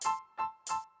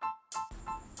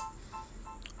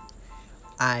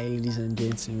Hi, ladies and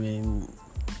gentlemen,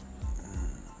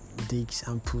 Dicks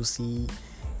and Pussy.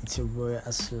 It's your boy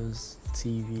Asus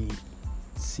TV,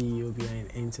 CEO behind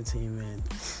entertainment.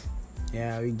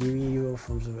 Yeah, we're giving you all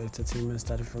forms of entertainment,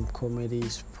 starting from comedy,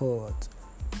 sport,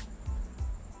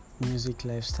 music,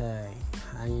 lifestyle,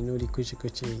 and you know the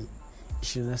kuchi. You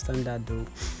should understand that though.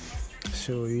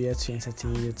 So we're here to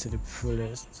entertain you to the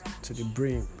fullest, to the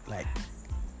brim. Like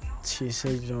she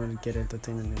said, you don't want to get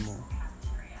entertained anymore.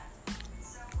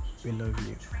 We love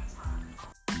you.